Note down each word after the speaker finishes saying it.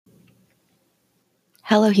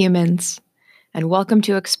Hello, humans, and welcome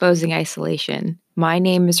to Exposing Isolation. My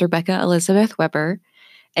name is Rebecca Elizabeth Weber,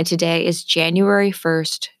 and today is January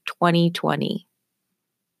 1st, 2020.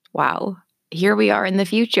 Wow, here we are in the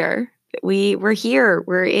future. We're here.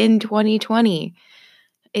 We're in 2020.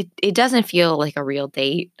 It doesn't feel like a real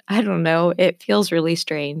date. I don't know. It feels really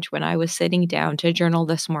strange. When I was sitting down to journal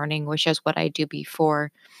this morning, which is what I do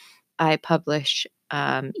before I publish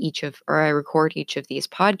I record each of these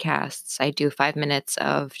podcasts. I do 5 minutes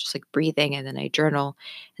of just like breathing, and then I journal,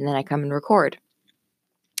 and then I come and record.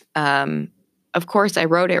 Um, of course, I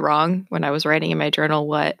wrote it wrong when I was writing in my journal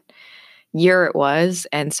what year it was.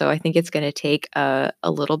 And so I think it's going to take a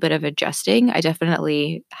little bit of adjusting. I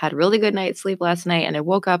definitely had a really good night's sleep last night, and I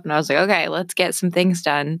woke up and I was like, okay, let's get some things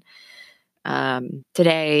done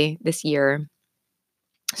today, this year.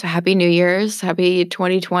 So happy New Year's, happy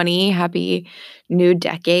 2020, happy new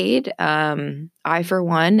decade. I, for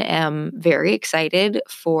one, am very excited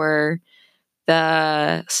for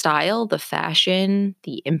the style, the fashion,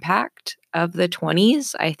 the impact of the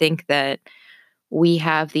 20s. I think that we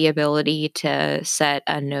have the ability to set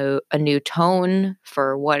a new tone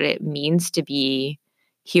for what it means to be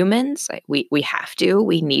humans. We have to,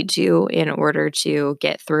 we need to in order to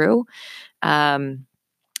get through.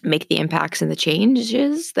 Make the impacts and the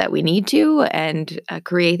changes that we need to, and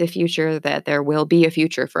create the future that there will be a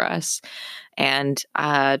future for us. And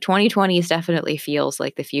 2020 definitely feels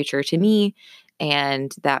like the future to me.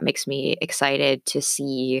 And that makes me excited to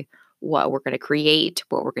see what we're going to create,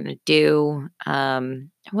 what we're going to do,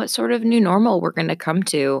 what sort of new normal we're going to come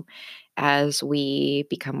to as we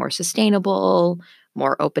become more sustainable,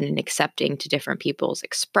 more open and accepting to different people's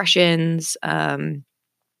expressions.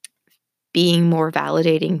 Being more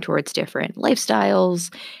validating towards different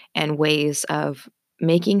lifestyles and ways of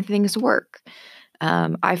making things work.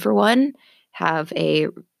 I, for one, have a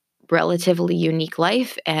relatively unique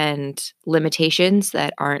life and limitations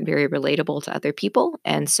that aren't very relatable to other people.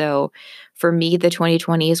 And so for me, the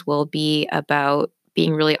 2020s will be about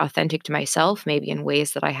being really authentic to myself, maybe in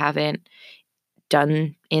ways that I haven't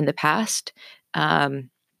done in the past.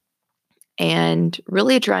 And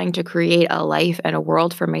really trying to create a life and a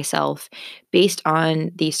world for myself based on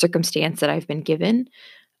the circumstance that I've been given.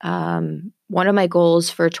 One of my goals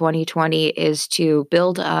for 2020 is to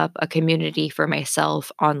build up a community for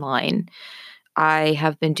myself online. I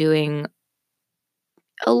have been doing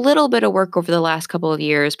a little bit of work over the last couple of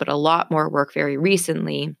years, but a lot more work very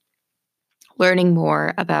recently, learning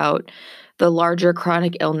more about the larger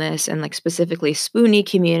chronic illness and like specifically spoonie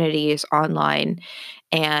communities online.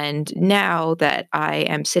 And now that I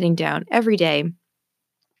am sitting down every day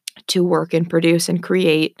to work and produce and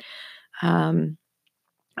create, um,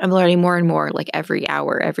 I'm learning more and more, like every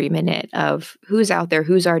hour, every minute, of who's out there,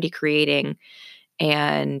 who's already creating,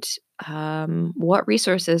 and what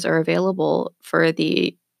resources are available for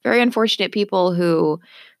the very unfortunate people who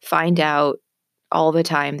find out all the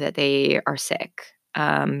time that they are sick.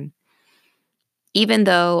 Even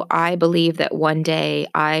though I believe that one day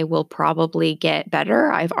I will probably get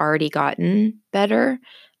better, I've already gotten better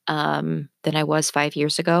than I was 5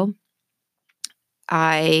 years ago.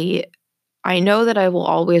 I I know that I will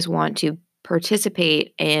always want to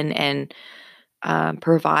participate in and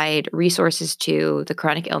provide resources to the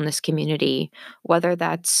chronic illness community, whether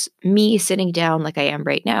that's me sitting down like I am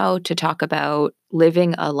right now to talk about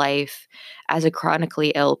living a life as a chronically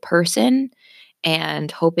ill person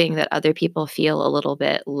and hoping that other people feel a little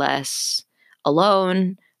bit less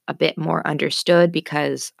alone, a bit more understood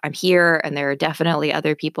because I'm here and there are definitely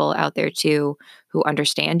other people out there too who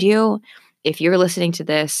understand you. If you're listening to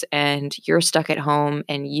this and you're stuck at home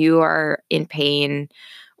and you are in pain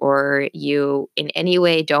or you in any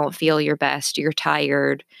way don't feel your best, you're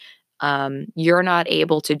tired, you're not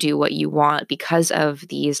able to do what you want because of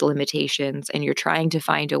these limitations, and you're trying to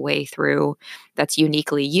find a way through that's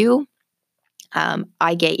uniquely you.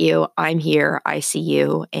 I get you. I'm here. I see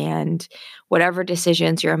you. And whatever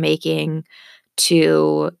decisions you're making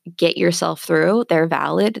to get yourself through, they're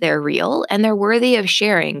valid, they're real, and they're worthy of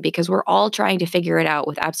sharing because we're all trying to figure it out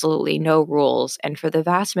with absolutely no rules. And for the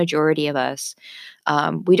vast majority of us,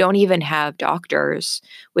 we don't even have doctors.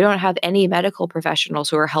 We don't have any medical professionals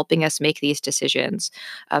who are helping us make these decisions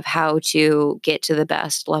of how to get to the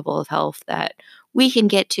best level of health that we can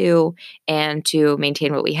get to and to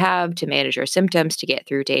maintain what we have, to manage our symptoms, to get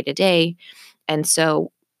through day to day. And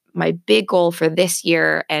so, my big goal for this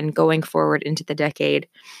year and going forward into the decade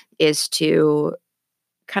is to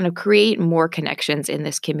kind of create more connections in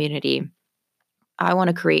this community. I want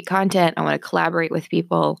to create content, I want to collaborate with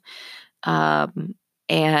people, um,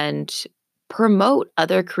 and promote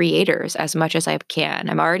other creators as much as I can.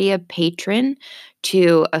 I'm already a patron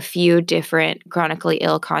to a few different chronically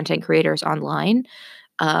ill content creators online,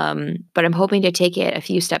 but I'm hoping to take it a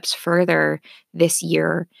few steps further this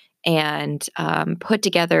year and put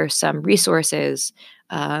together some resources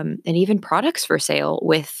and even products for sale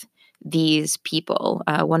with these people.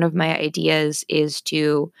 One of my ideas is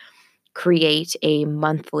to create a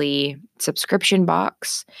monthly subscription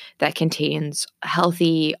box that contains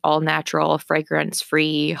healthy, all natural, fragrance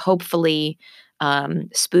free, hopefully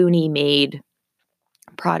Spoonie made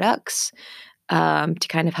products to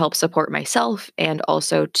kind of help support myself and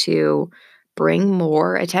also to bring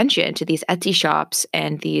more attention to these Etsy shops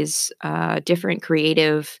and these different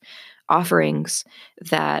creative offerings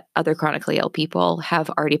that other chronically ill people have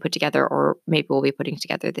already put together or maybe will be putting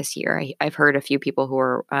together this year. I've heard a few people who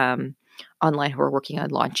are online who are working on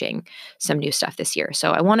launching some new stuff this year.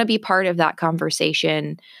 So I want to be part of that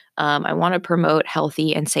conversation. I want to promote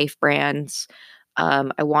healthy and safe brands.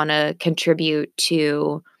 I want to contribute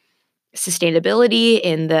to sustainability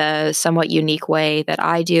in the somewhat unique way that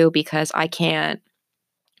I do because I can't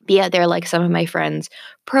be out there like some of my friends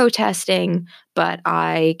protesting, but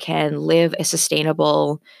I can live a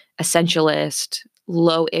sustainable, essentialist,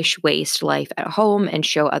 low-ish waste life at home and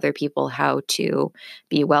show other people how to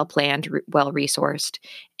be well planned, well resourced,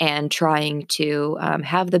 and trying to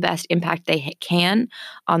have the best impact they can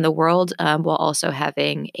on the world while also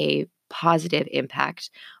having a positive impact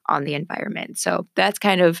on the environment. So that's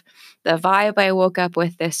kind of the vibe I woke up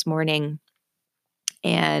with this morning.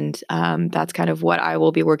 And that's kind of what I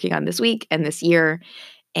will be working on this week and this year.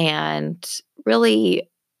 And really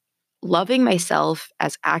loving myself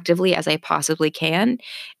as actively as I possibly can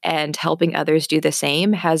and helping others do the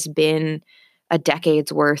same has been a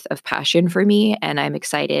decade's worth of passion for me. And I'm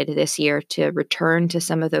excited this year to return to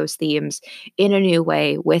some of those themes in a new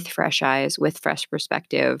way with fresh eyes, with fresh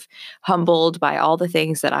perspective, humbled by all the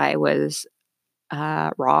things that I was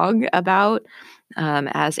wrong about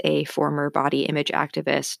as a former body image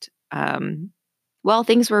activist. Well,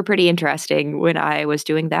 things were pretty interesting when I was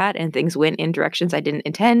doing that, and things went in directions I didn't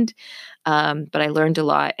intend. But I learned a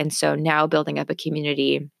lot. And so now building up a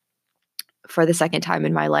community for the second time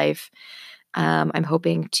in my life, I'm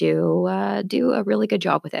hoping to do a really good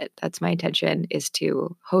job with it. That's my intention, is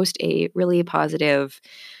to host a really positive,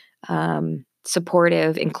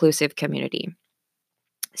 supportive, inclusive community.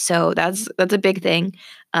 So that's a big thing.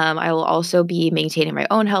 I will also be maintaining my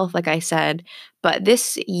own health, like I said, but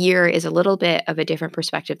this year is a little bit of a different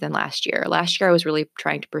perspective than last year. Last year, I was really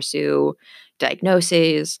trying to pursue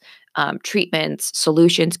diagnoses, treatments,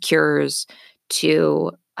 solutions, cures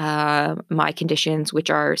to my conditions, which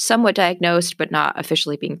are somewhat diagnosed but not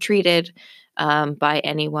officially being treated by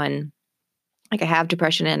anyone. Like I have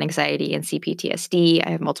depression and anxiety and CPTSD.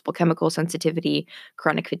 I have multiple chemical sensitivity,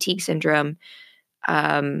 chronic fatigue syndrome,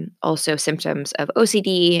 also symptoms of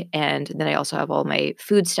OCD. And then I also have all my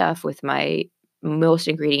food stuff with my most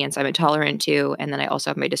ingredients I'm intolerant to. And then I also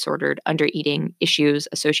have my disordered undereating issues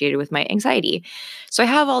associated with my anxiety. So I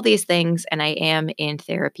have all these things and I am in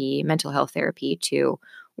therapy, mental health therapy to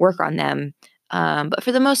work on them. But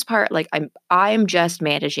for the most part, like I'm just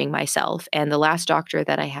managing myself. And the last doctor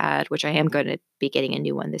that I had, which I am going to be getting a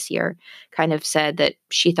new one this year, kind of said that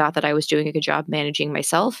she thought that I was doing a good job managing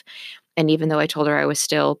myself. And even though I told her I was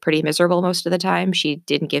still pretty miserable most of the time, she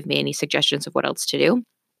didn't give me any suggestions of what else to do.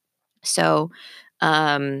 So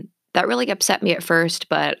that really upset me at first,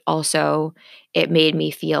 but also it made me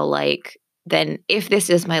feel like then if this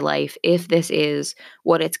is my life, if this is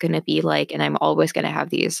what it's going to be like, and I'm always going to have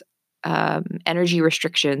these energy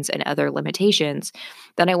restrictions and other limitations,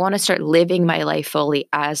 then I want to start living my life fully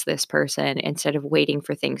as this person instead of waiting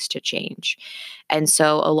for things to change. And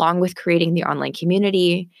so, along with creating the online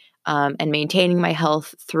community and maintaining my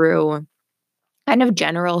health through kind of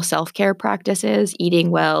general self-care practices, eating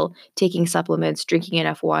well, taking supplements, drinking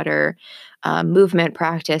enough water, movement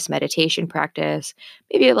practice, meditation practice,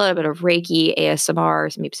 maybe a little bit of Reiki,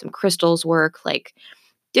 ASMR, maybe some crystals work, like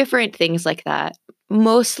different things like that,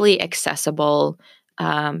 mostly accessible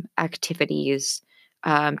activities,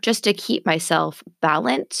 just to keep myself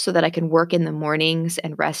balanced so that I can work in the mornings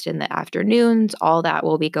and rest in the afternoons. All that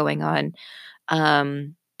will be going on.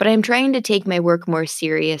 But I'm trying to take my work more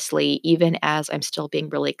seriously, even as I'm still being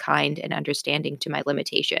really kind and understanding to my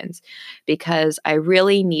limitations, because I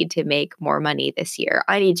really need to make more money this year.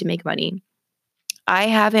 I need to make money. I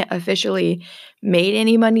haven't officially made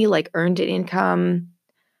any money, like earned an income,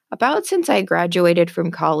 about since I graduated from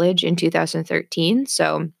college in 2013.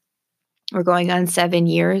 So We're going on 7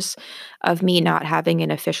 years of me not having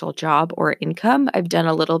an official job or income. I've done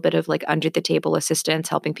a little bit of, like, under the table assistance,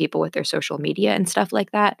 helping people with their social media and stuff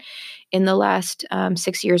like that in the last,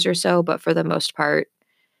 6 years or so, but for the most part,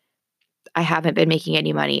 I haven't been making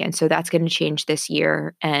any money, and so that's gonna change this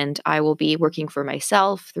year, and I will be working for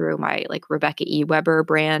myself through my, like, Rebecca E. Weber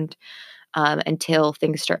brand, until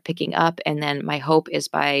things start picking up, and then my hope is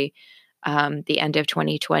by, the end of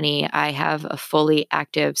 2020, I have a fully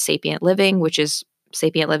active Sapient Living, which is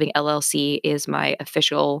Sapient Living LLC is my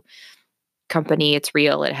official company. It's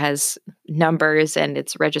real. It has numbers and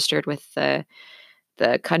it's registered with the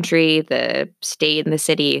country, the state, and the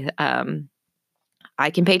city. I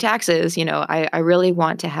can pay taxes. I really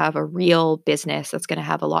want to have a real business that's going to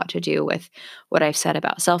have a lot to do with what I've said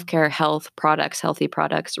about self care, health, products, healthy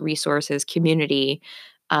products, resources, community,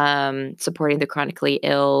 supporting the chronically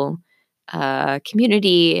ill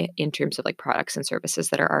community in terms of like products and services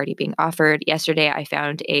that are already being offered. Yesterday, I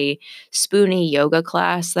found a Spoonie yoga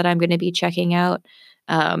class that I'm going to be checking out.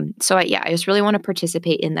 Yeah, I just really want to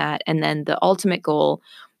participate in that. And then the ultimate goal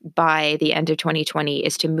by the end of 2020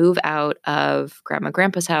 is to move out of grandma and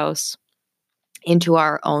grandpa's house into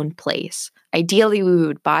our own place. Ideally, we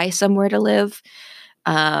would buy somewhere to live,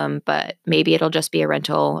 but maybe it'll just be a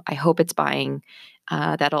rental. I hope it's buying.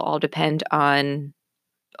 That'll all depend on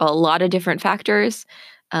a lot of different factors,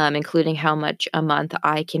 including how much a month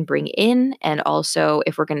I can bring in, and also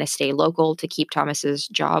if we're going to stay local to keep Thomas's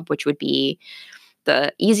job, which would be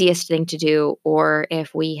the easiest thing to do, or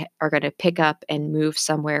if we are going to pick up and move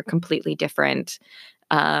somewhere completely different,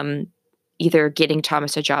 um, either getting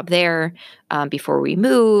Thomas a job there before we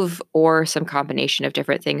move, or some combination of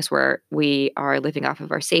different things where we are living off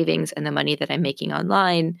of our savings and the money that I'm making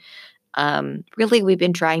online. Really, we've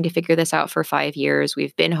been trying to figure this out for 5 years.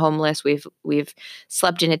 We've been homeless. We've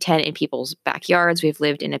slept in a tent in people's backyards. We've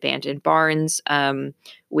lived in abandoned barns.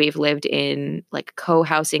 We've lived in like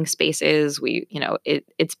co-housing spaces.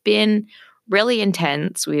 It's been really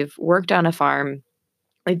intense. We've worked on a farm.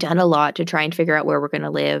 We've done a lot to try and figure out where we're going to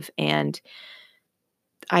live. And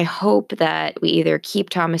I hope that we either keep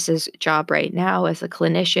Thomas's job right now as a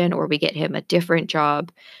clinician or we get him a different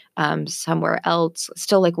job somewhere else,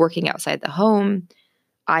 still like working outside the home.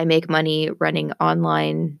 I make money running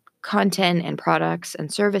online content and products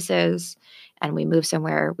and services, and we move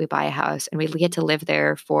somewhere, we buy a house, and we get to live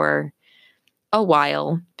there for a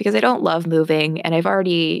while because I don't love moving. And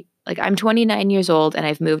I'm 29 years old and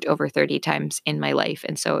I've moved over 30 times in my life.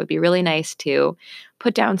 And so it'd be really nice to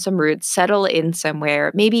put down some roots, settle in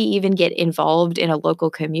somewhere, maybe even get involved in a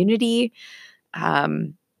local community.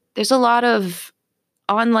 There's a lot of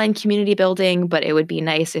online community building, but it would be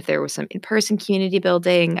nice if there was some in-person community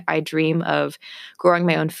building. I dream of growing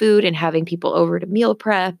my own food and having people over to meal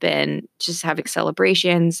prep and just having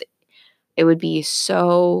celebrations. It would be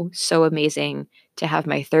so, so amazing to have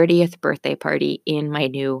my 30th birthday party in my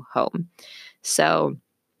new home. So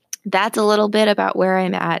that's a little bit about where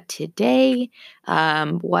I'm at today,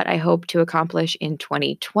 what I hope to accomplish in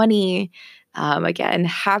 2020. Again,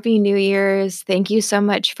 Happy New Year's. Thank you so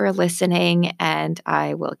much for listening, and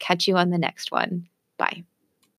I will catch you on the next one. Bye.